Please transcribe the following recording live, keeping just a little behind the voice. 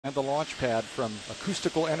And the launch pad from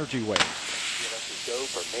acoustical energy waves. Go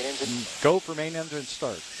for main engine. Go for main engine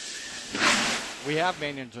start. We have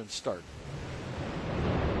main engine start.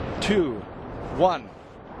 2, 1.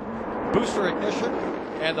 Booster ignition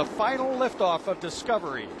and the final liftoff of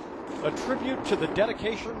Discovery. A tribute to the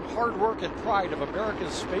dedication, hard work, and pride of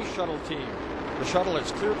America's space shuttle team. The shuttle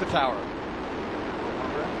has cleared the tower.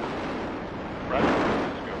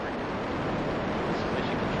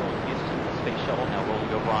 Space shuttle now rolling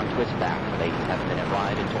over onto its back with a 7-minute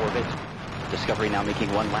ride into orbit. Discovery now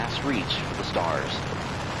making one last reach for the stars.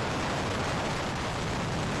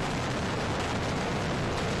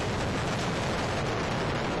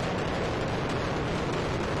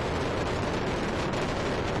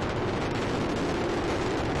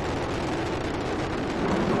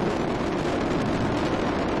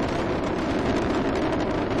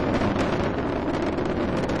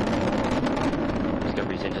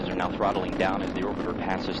 Throttling down as the orbiter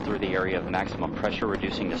passes through the area of maximum pressure,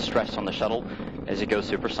 reducing the stress on the shuttle as it goes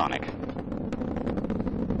supersonic.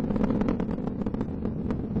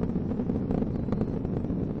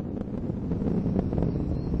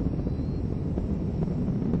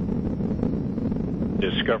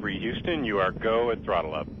 Discovery Houston, you are go at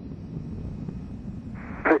throttle up.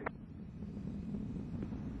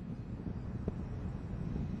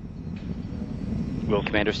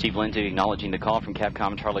 Commander Steve Lindsay acknowledging the call from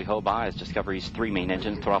Capcom Charlie Hoba as Discovery's 3 main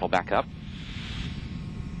engines throttle back up.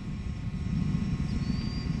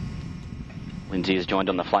 Lindsay is joined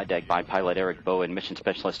on the flight deck by pilot Eric Bowen, mission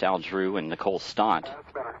specialist Al Drew, and Nicole Stott.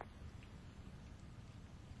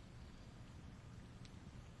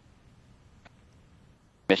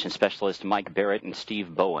 Mission specialist Mike Barrett and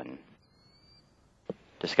Steve Bowen.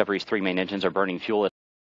 Discovery's 3 main engines are burning fuel at